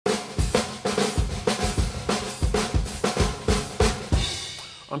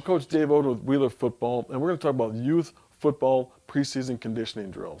I'm Coach Dave Oden with Wheeler Football, and we're going to talk about youth football preseason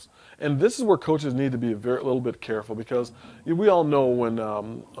conditioning drills. And this is where coaches need to be a little bit careful because we all know when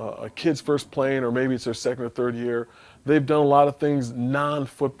a kid's first playing, or maybe it's their second or third year, they've done a lot of things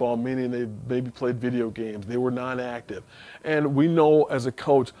non-football, meaning they've maybe played video games, they were non-active. And we know as a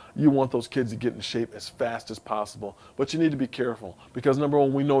coach, you want those kids to get in shape as fast as possible, but you need to be careful because number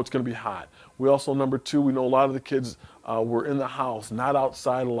one, we know it's going to be hot. We also, number two, we know a lot of the kids were in the house, not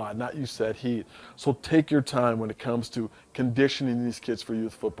outside a lot, not used to that heat. So take your time when it comes to conditioning these kids for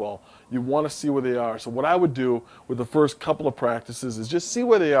youth football. You want to see where they are. So what I would do with the first couple of practices is just see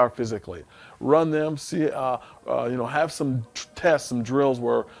where they are physically. Run them, see, have some tests, some drills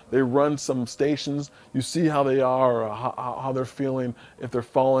where they run some stations. You see how they are, how they're feeling, if they're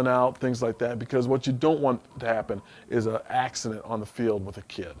falling out, things like that. Because what you don't want to happen is an accident on the field with a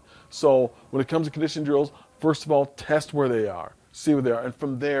kid. So when it comes to conditioning drills, first of all, test where they are. See where they are, and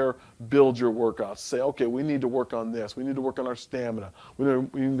from there, build your workouts. Say, okay, we need to work on this. We need to work on our stamina. We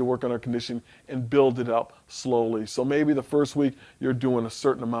need to work on our conditioning and build it up slowly. So maybe the first week, you're doing a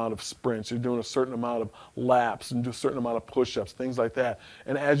certain amount of sprints. You're doing a certain amount of laps and do a certain amount of push-ups, things like that.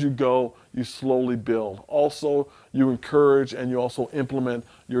 And as you go, you slowly build. Also, you encourage and you also implement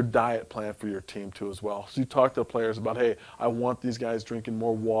your diet plan for your team too as well. So you talk to the players about, hey, I want these guys drinking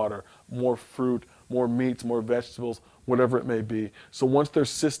more water, more fruit, more meats, more vegetables, whatever it may be. So once their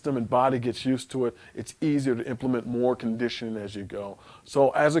system and body gets used to it, it's easier to implement more conditioning as you go.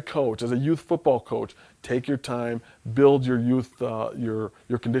 So as a coach, as a youth football coach, take your time, build your youth, your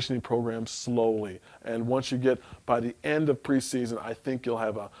conditioning program slowly. And once you get by the end of preseason, I think you'll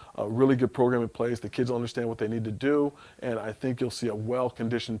have a really good program in place. The kids will understand what they need to do, and I think you'll see a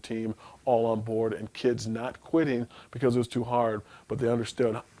well-conditioned team all on board and kids not quitting because it was too hard, but they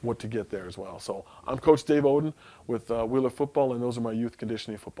understood what to get there as well. So I'm Coach Dave Oden with Wheeler Football, and those are my youth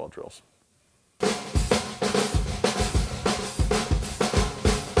conditioning football drills.